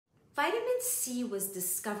Vitamin C was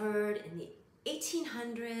discovered in the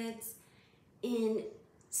 1800s in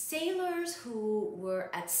sailors who were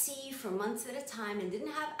at sea for months at a time and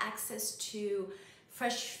didn't have access to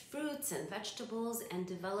fresh fruits and vegetables and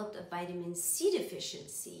developed a vitamin C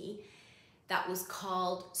deficiency that was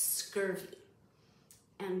called scurvy.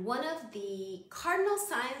 And one of the cardinal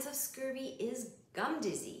signs of scurvy is gum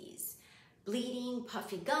disease, bleeding,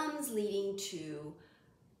 puffy gums leading to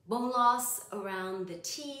bone loss around the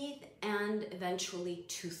teeth and eventually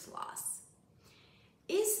tooth loss.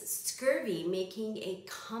 Is scurvy making a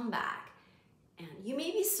comeback? And you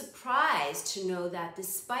may be surprised to know that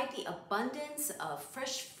despite the abundance of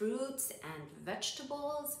fresh fruits and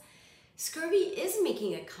vegetables, scurvy is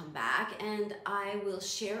making a comeback, and I will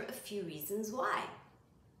share a few reasons why.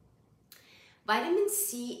 Vitamin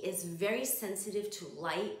C is very sensitive to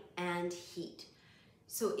light and heat.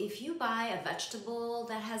 So if you buy a vegetable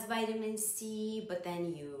that has vitamin C, but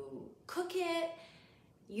then you cook it,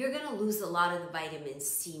 you're gonna lose a lot of the vitamin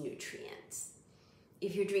C nutrients.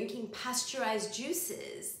 If you're drinking pasteurized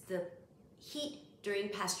juices, the heat during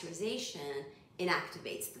pasteurization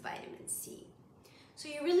inactivates the vitamin C. So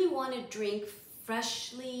you really wanna drink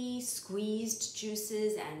freshly squeezed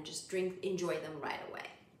juices and just enjoy them right away.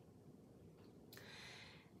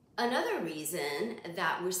 Another reason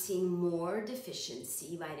that we're seeing more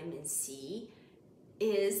deficiency, vitamin C,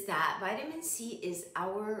 is that vitamin C is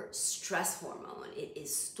our stress hormone. It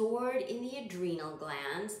is stored in the adrenal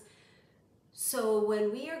glands. So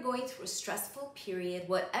when we are going through a stressful period,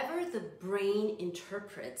 whatever the brain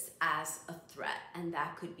interprets as a threat, and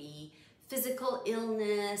that could be physical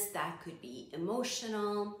illness, that could be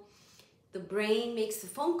emotional, the brain makes a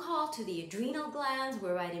phone call to the adrenal glands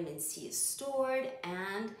where vitamin C is stored,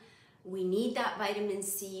 and we need that vitamin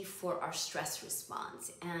C for our stress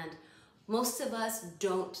response. And most of us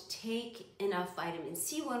don't take enough vitamin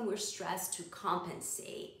C when we're stressed to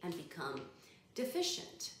compensate and become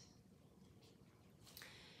deficient.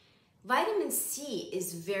 Vitamin C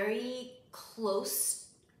is very close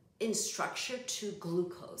in structure to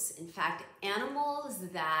glucose. In fact, animals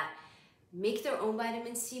that make their own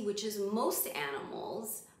vitamin C, which is most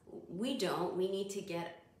animals, we don't. We need to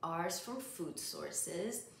get ours from food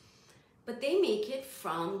sources, but they make it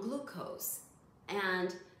from glucose.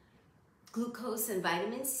 And glucose and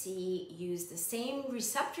vitamin C use the same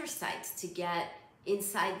receptor sites to get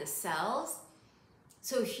inside the cells.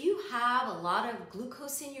 So if you have a lot of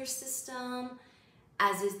glucose in your system,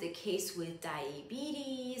 as is the case with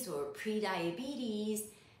diabetes or pre-diabetes,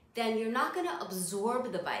 then you're not going to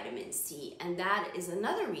absorb the vitamin C, and that is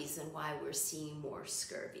another reason why we're seeing more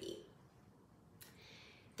scurvy.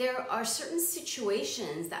 There are certain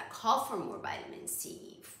situations that call for more vitamin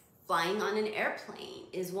C. Flying on an airplane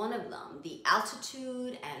is one of them. The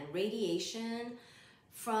altitude and radiation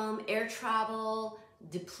from air travel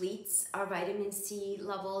depletes our vitamin C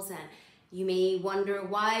levels, and you may wonder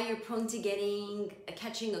why you're prone to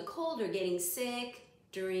catching a cold or getting sick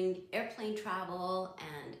during airplane travel,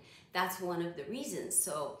 and that's one of the reasons.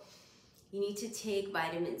 So you need to take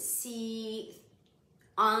vitamin C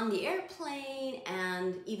on the airplane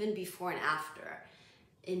and even before and after.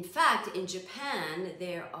 In fact, in Japan,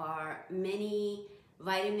 there are many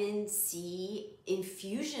vitamin C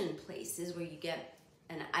infusion places where you get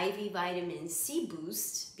an IV vitamin C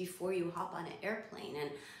boost before you hop on an airplane.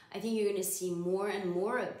 And I think you're going to see more and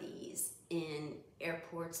more of these in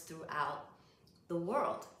airports throughout the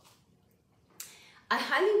world. I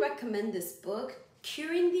highly recommend this book,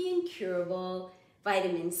 Curing the Incurable,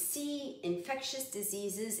 Vitamin C, Infectious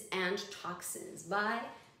Diseases and Toxins by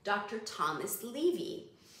Dr. Thomas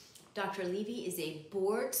Levy. Dr. Levy is a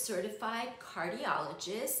board-certified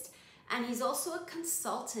cardiologist, and he's also a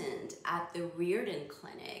consultant at the Reardon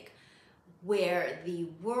Clinic, where the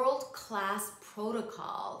world-class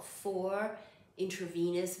protocol for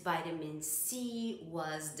intravenous vitamin C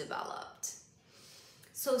was developed.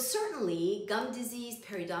 So certainly, gum disease,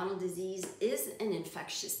 periodontal disease is an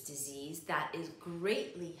infectious disease that is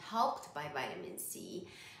greatly helped by vitamin C.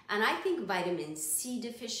 And I think vitamin C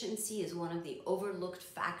deficiency is one of the overlooked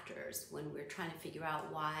factors when we're trying to figure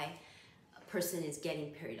out why a person is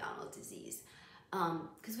getting periodontal disease.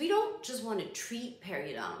 Because we don't just want to treat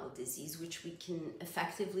periodontal disease, which we can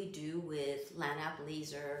effectively do with LANAP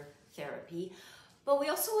laser therapy, but we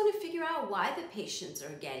also want to figure out why the patients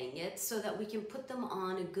are getting it so that we can put them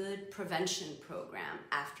on a good prevention program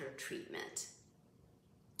after treatment.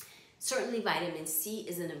 Certainly vitamin C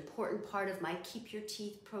is an important part of my Keep Your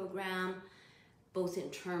Teeth program, both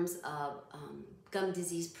in terms of gum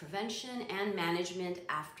disease prevention and management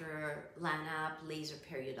after LANAP laser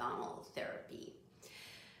periodontal therapy.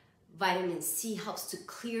 Vitamin C helps to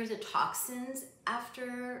clear the toxins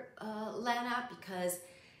after LANAP, because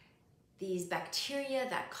these bacteria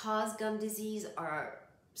that cause gum disease are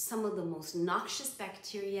some of the most noxious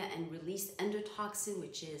bacteria and release endotoxin,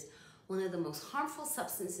 which is one of the most harmful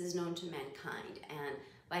substances known to mankind. And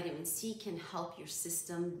vitamin C can help your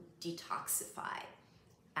system detoxify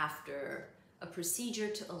after a procedure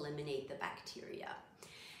to eliminate the bacteria.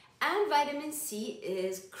 And vitamin C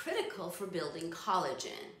is critical for building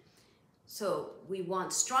collagen. So we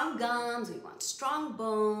want strong gums, we want strong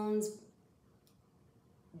bones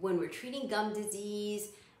when we're treating gum disease.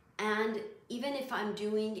 And even if I'm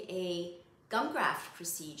doing a gum graft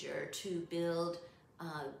procedure to build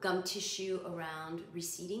gum tissue around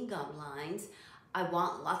receding gum lines, I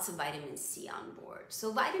want lots of vitamin C on board.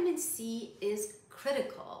 So vitamin C is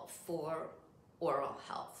critical for oral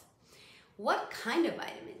health. What kind of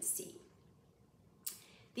vitamin C?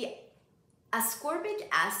 The ascorbic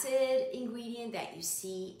acid ingredient that you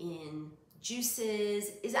see in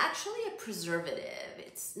juices is actually a preservative.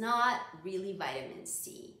 It's not really vitamin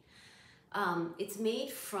C. It's made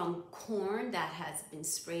from corn that has been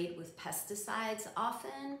sprayed with pesticides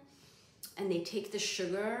often, and they take the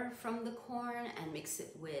sugar from the corn and mix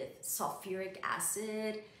it with sulfuric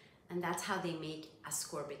acid, and that's how they make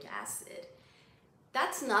ascorbic acid.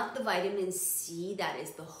 That's not the vitamin C that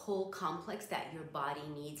is the whole complex that your body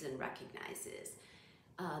needs and recognizes.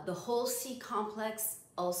 The whole C complex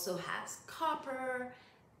also has copper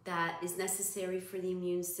that is necessary for the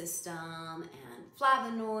immune system and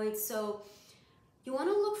flavonoids. So you want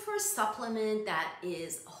to look for a supplement that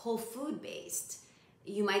is whole food based.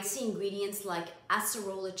 You might see ingredients like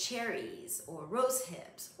acerola cherries or rose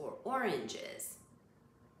hips or oranges.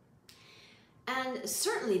 And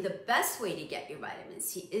certainly the best way to get your vitamin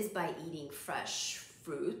C is by eating fresh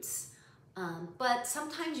fruits. But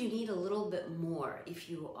sometimes you need a little bit more if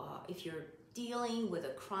you're dealing with a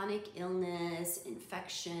chronic illness,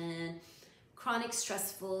 infection, chronic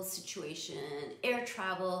stressful situation, air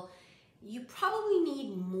travel. You probably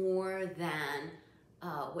need more than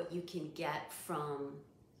what you can get from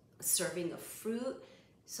a serving of fruit.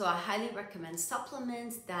 So I highly recommend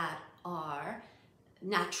supplements that are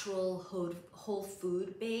natural whole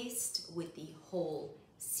food based with the whole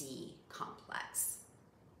C complex.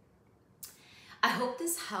 I hope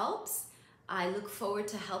this helps. I look forward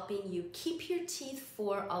to helping you keep your teeth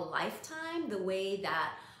for a lifetime the way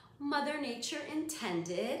that Mother Nature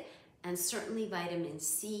intended, and certainly vitamin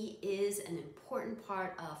C is an important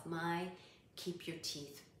part of my Keep Your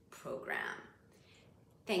Teeth program.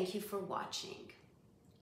 Thank you for watching.